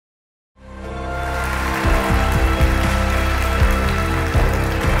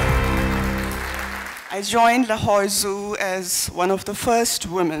I joined Lahore Zoo as one of the first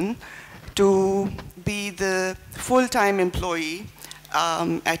women to be the full-time employee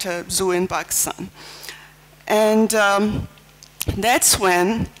at a zoo in Pakistan. And that's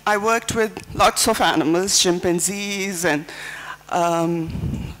when I worked with lots of animals, chimpanzees and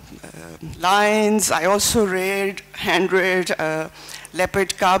lions. I also hand-reared a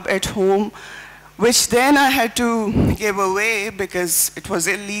leopard cub at home, which then I had to give away because it was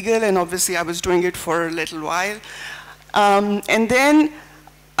illegal, and obviously I was doing it for a little while. And then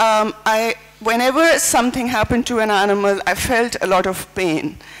whenever something happened to an animal, I felt a lot of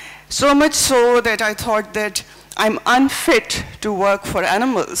pain. So much so that I thought that I'm unfit to work for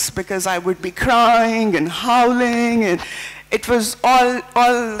animals because I would be crying and howling, and it was all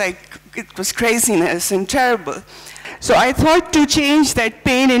like, it was craziness and terrible. So I thought to change that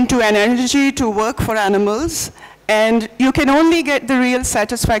pain into an energy to work for animals, and you can only get the real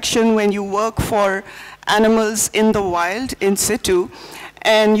satisfaction when you work for animals in the wild, in situ,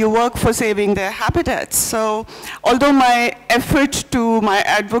 and you work for saving their habitats. So although my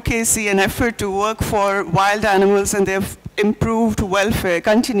advocacy and effort to work for wild animals and their improved welfare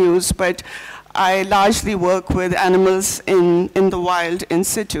continues, but I largely work with animals in the wild, in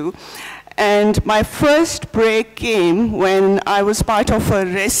situ. And my first break came when I was part of a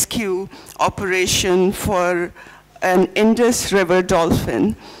rescue operation for an Indus River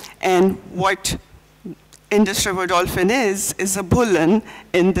dolphin. And what Indus River dolphin is a Bhulan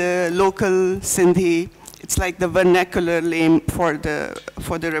in the local Sindhi. It's like the vernacular name for the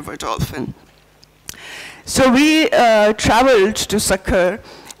river dolphin. So we traveled to Sakhar,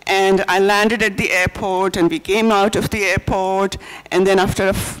 and I landed at the airport, and we came out of the airport, and then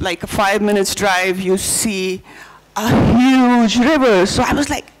after like a 5 minutes drive, you see a huge river. So I was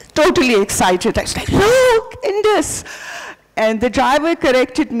like totally excited. I was like, look, Indus. And the driver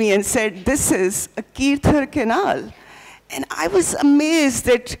corrected me and said, this is a Kirthar canal. And I was amazed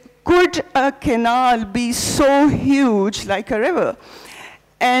that could a canal be so huge like a river?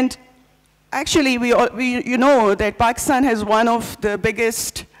 And actually, you know that Pakistan has one of the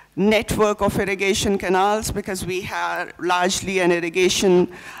biggest network of irrigation canals because we are largely an irrigation,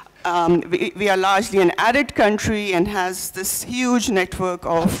 we are largely an arid country and has this huge network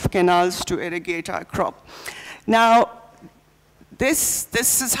of canals to irrigate our crop. Now,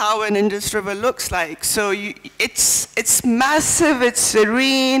 this is how an Indus River looks like. So it's massive, it's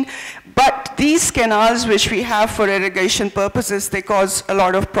serene, but these canals which we have for irrigation purposes, they cause a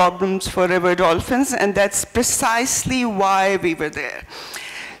lot of problems for river dolphins, and that's precisely why we were there.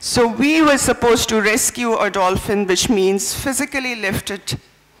 So we were supposed to rescue a dolphin, which means physically lift it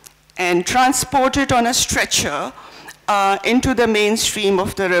and transport it on a stretcher into the mainstream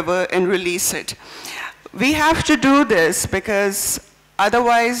of the river and release it. We have to do this because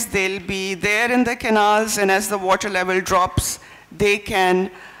otherwise they'll be there in the canals, and as the water level drops, they can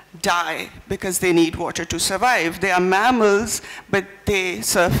die because they need water to survive. They are mammals, but they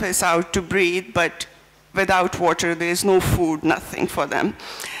surface out to breathe, but without water, there's no food, nothing for them.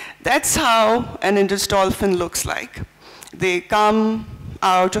 That's how an Indus dolphin looks like. They come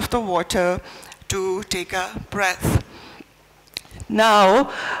out of the water to take a breath.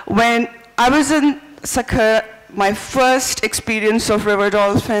 Now, when I was in Sakhar, my first experience of river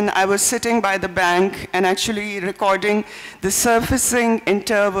dolphin, I was sitting by the bank and actually recording the surfacing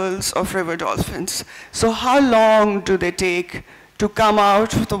intervals of river dolphins. So how long do they take to come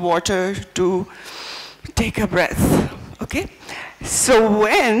out of the water to take a breath, okay? So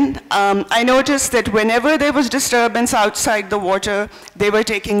when I noticed that whenever there was disturbance outside the water, they were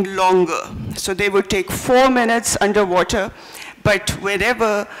taking longer. So they would take 4 minutes underwater, but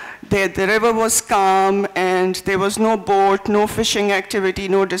whenever the river was calm and there was no boat, no fishing activity,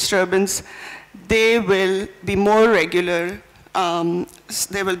 no disturbance, they will be more regular.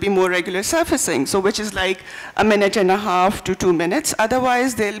 There will be more regular surfacing, so which is like 1.5 minutes to 2 minutes.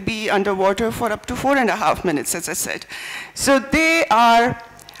 Otherwise, they'll be underwater for up to 4.5 minutes, as I said. So they are,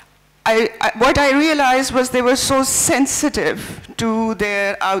 what I realized was they were so sensitive to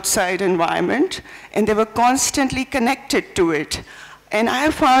their outside environment, and they were constantly connected to it. And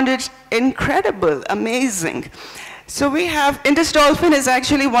I found it incredible, amazing. So we have, Indus dolphin is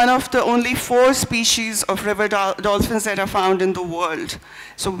actually one of the only 4 species of river dolphins that are found in the world.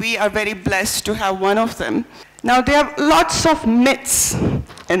 So we are very blessed to have one of them. Now there are lots of myths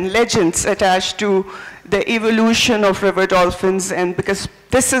and legends attached to the evolution of river dolphins, and because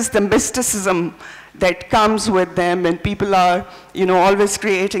this is the mysticism that comes with them, and people are, you know, always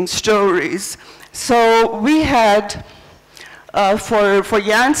creating stories. So we had, for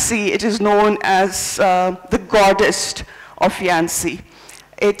Yancy, it is known as the goddess of Yancy.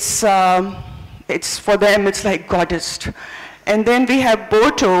 It's it's for them, it's like goddess. And then we have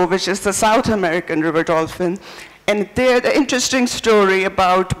Boto, which is the South American river dolphin. And there, the interesting story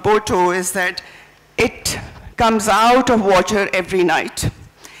about Boto is that it comes out of water every night.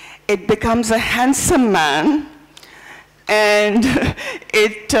 It becomes a handsome man, and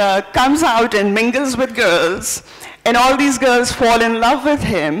it comes out and mingles with girls, and all these girls fall in love with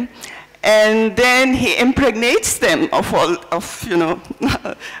him, and then he impregnates them of all of, you know,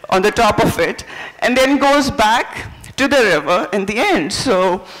 on the top of it, and then goes back to the river in the end.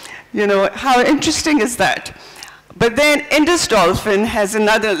 So, you know, how interesting is that? But then Indus dolphin has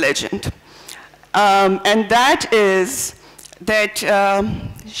another legend, and that is that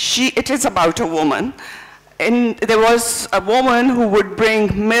it is about a woman. And there was a woman who would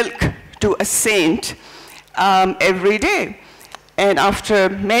bring milk to a saint every day. And after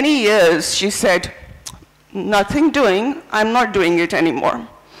many years, she said, nothing doing, I'm not doing it anymore.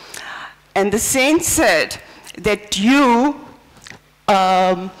 And the saint said that you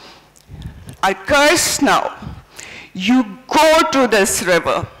are cursed now. You go to this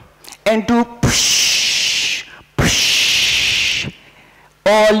river and do push, push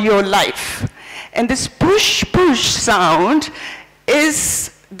all your life. And this push, push sound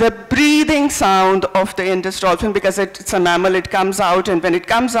is the breathing sound of the Indus dolphin, because it's a mammal. It comes out, and when it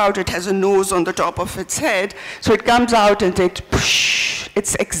comes out, it has a nose on the top of its head. So it comes out and it push,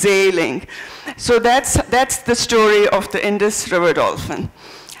 it's exhaling. So that's the story of the Indus river dolphin.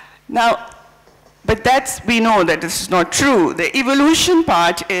 Now, but we know that this is not true. The evolution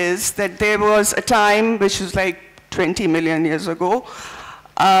part is that there was a time, which was like 20 million years ago,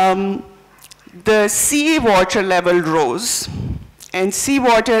 the sea water level rose, and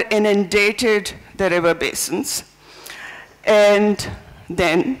seawater inundated the river basins. And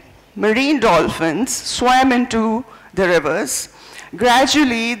then marine dolphins swam into the rivers.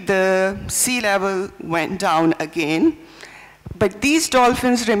 Gradually, the sea level went down again, but these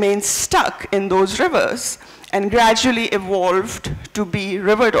dolphins remained stuck in those rivers and gradually evolved to be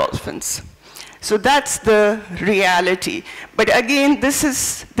river dolphins. So that's the reality. But again, this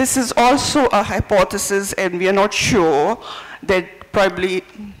is also a hypothesis, and we are not sure that probably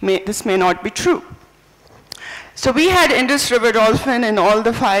this may not be true. So we had Indus river dolphin in all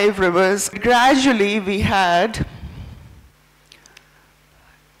the 5 rivers. Gradually, we had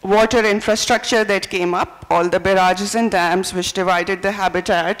water infrastructure that came up, all the barrages and dams which divided the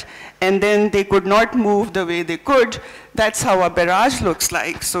habitat, and then they could not move the way they could. That's how a barrage looks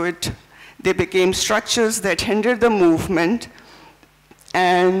like. So they became structures that hindered the movement,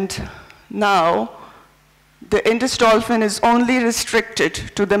 and now the Indus dolphin is only restricted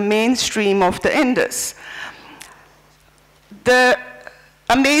to the mainstream of the Indus. The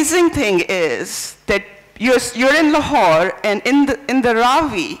amazing thing is that you're in Lahore, and in the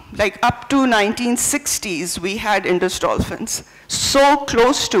Ravi, like up to 1960s, we had Indus dolphins so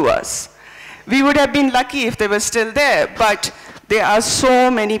close to us. We would have been lucky if they were still there, but there are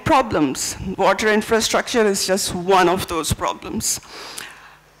so many problems. Water infrastructure is just one of those problems.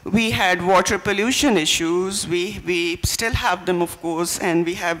 We had water pollution issues. We still have them, of course, and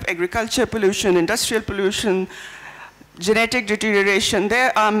we have agriculture pollution, industrial pollution, genetic deterioration.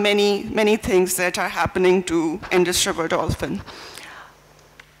 There are many, many things that are happening to Indus river dolphin.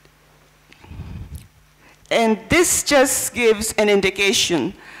 And this just gives an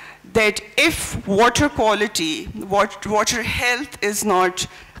indication that if water quality, water health is not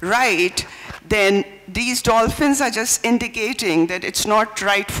right, then these dolphins are just indicating that it's not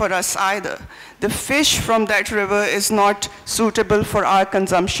right for us either. The fish from that river is not suitable for our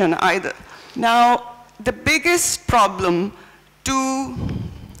consumption either. Now, the biggest problem to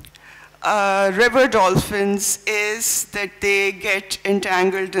river dolphins is that they get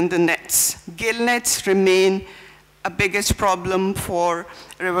entangled in the nets. Gill nets remain a biggest problem for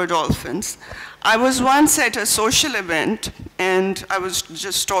river dolphins. I was once at a social event, and I was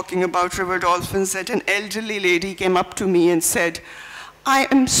just talking about river dolphins, that an elderly lady came up to me and said, I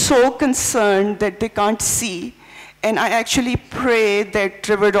am so concerned that they can't see, and I actually pray that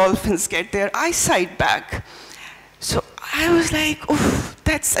river dolphins get their eyesight back. So I was like, oh,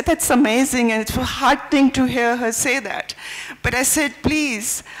 that's amazing, and it's heartening to hear her say that. But I said,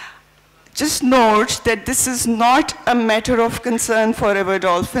 please, just note that this is not a matter of concern for river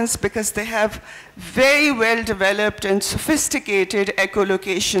dolphins, because they have very well developed and sophisticated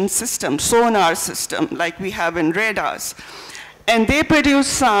echolocation system, sonar system, like we have in radars. And they produce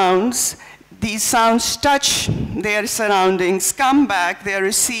sounds. These sounds touch their surroundings, come back, they are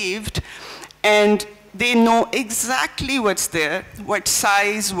received, and they know exactly what's there, what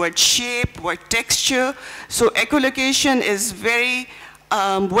size, what shape, what texture. So echolocation is very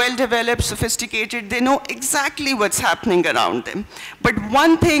well-developed, sophisticated, they know exactly what's happening around them. But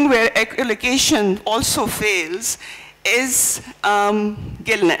one thing where echolocation also fails is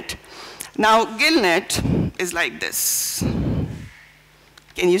gillnet. Now, gillnet is like this.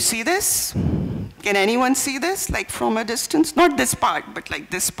 Can you see this? Can anyone see this, like from a distance? Not this part, but like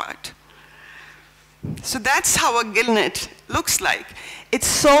this part. So that's how a gillnet looks like. It's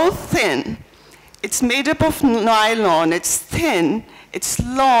so thin. It's made up of nylon. It's thin. It's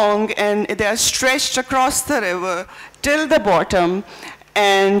long, and they are stretched across the river till the bottom.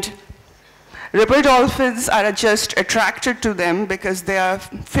 And river dolphins are just attracted to them because there are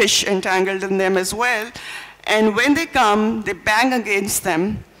fish entangled in them as well. And when they come, they bang against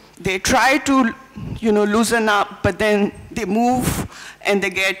them. They try to, loosen up, but then they move and they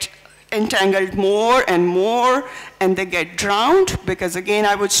get entangled more, and they get drowned because, again,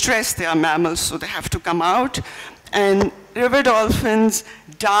 I would stress they are mammals, so they have to come out. And river dolphins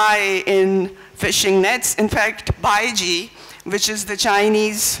die in fishing nets. In fact, baiji, which is the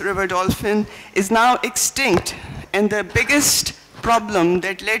Chinese river dolphin, is now extinct. And the biggest problem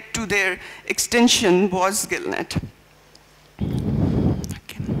that led to their extinction was gillnet.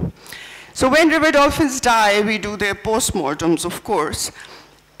 Okay. So when river dolphins die, we do their postmortems, of course.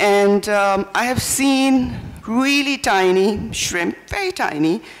 And I have seen really tiny shrimp, very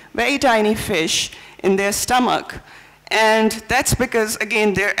tiny fish in their stomach. And that's because,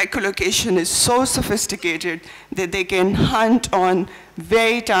 again, their echolocation is so sophisticated that they can hunt on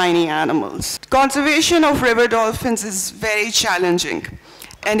very tiny animals. Conservation of river dolphins is very challenging.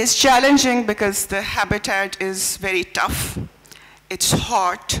 And it's challenging because the habitat is very tough. It's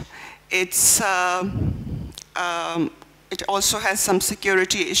hot. It also has some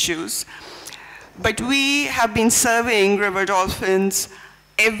security issues. But we have been surveying river dolphins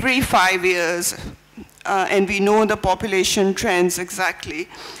every 5 years, and we know the population trends exactly.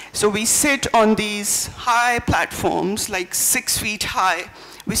 So we sit on these high platforms, like 6 feet high.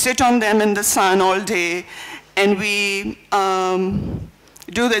 We sit on them in the sun all day, and we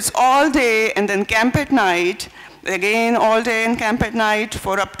do this all day and then camp at night, again all day and camp at night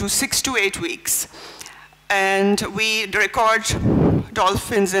for up to 6 to 8 weeks. And we record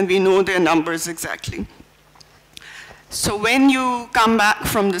dolphins and we know their numbers exactly. So when you come back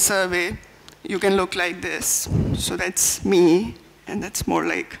from the survey, you can look like this. So that's me, and that's more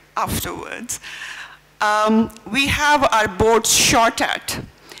like afterwards. We have our boats shot at.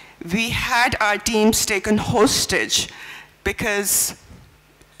 We had our teams taken hostage because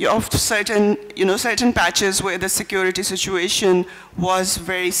of certain patches where the security situation was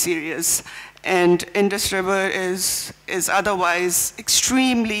very serious. And Indus River is otherwise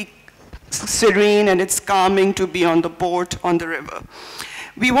extremely serene, and it's calming to be on the boat on the river.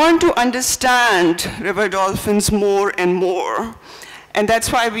 We want to understand river dolphins more and more, and that's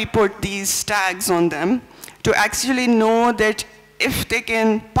why we put these tags on them, to actually know that if they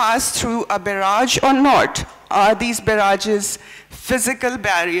can pass through a barrage or not. Are these barrages physical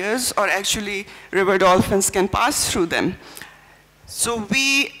barriers, or actually river dolphins can pass through them? So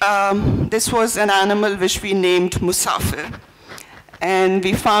this was an animal which we named Musafir. And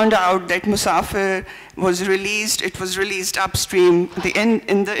we found out that Musafir was released, it was released upstream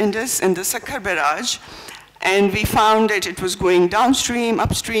in the Indus, in the Sakhar barrage. And we found that it was going downstream,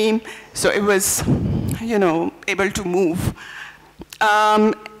 upstream, so it was, able to move.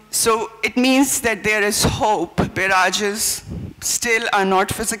 So it means that there is hope. Barrages still are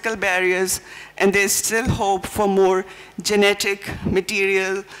not physical barriers, and there's still hope for more genetic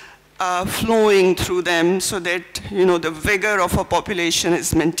material flowing through them so that the vigor of a population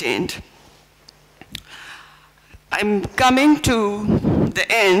is maintained. I'm coming to the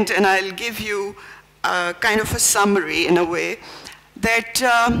end, and I'll give you kind of a summary in a way that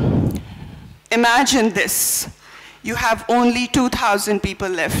imagine this. You have only 2,000 people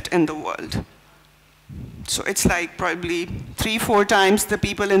left in the world. So it's like probably 3-4 times the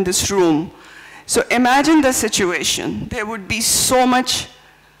people in this room. So imagine the situation. There would be so much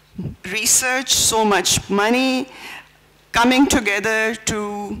research, so much money coming together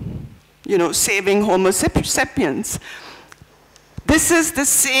to, saving Homo sapiens. This is the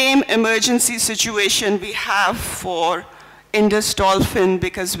same emergency situation we have for Indus dolphin,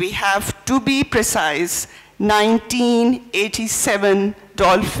 because we have, to be precise, 1987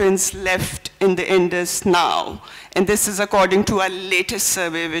 dolphins left in the Indus now. And this is according to our latest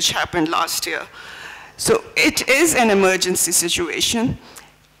survey, which happened last year. So it is an emergency situation.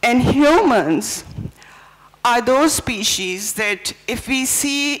 And humans are those species that, if we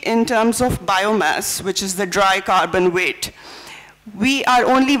see in terms of biomass, which is the dry carbon weight, we are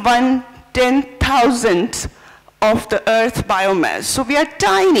only 1/10,000th of the earth biomass. So we are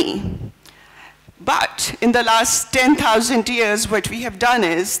tiny. But in the last 10,000 years, what we have done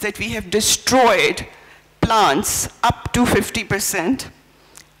is that we have destroyed plants up to 50%.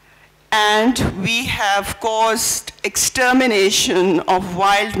 And we have caused extermination of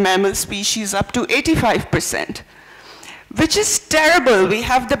wild mammal species up to 85%, which is terrible. We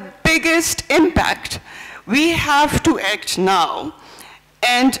have the biggest impact. We have to act now.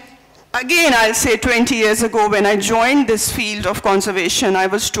 And again, I'll say 20 years ago when I joined this field of conservation, I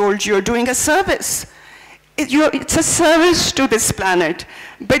was told you're doing a service. It's a service to this planet.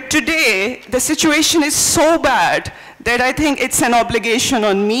 But today, the situation is so bad that I think it's an obligation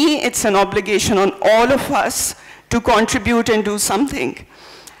on me, it's an obligation on all of us to contribute and do something.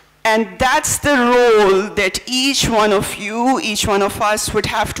 And that's the role that each one of you, each one of us would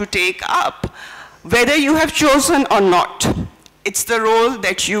have to take up, whether you have chosen or not. It's the role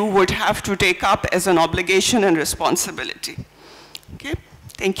that you would have to take up as an obligation and responsibility. Okay?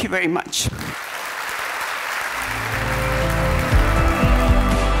 Thank you very much.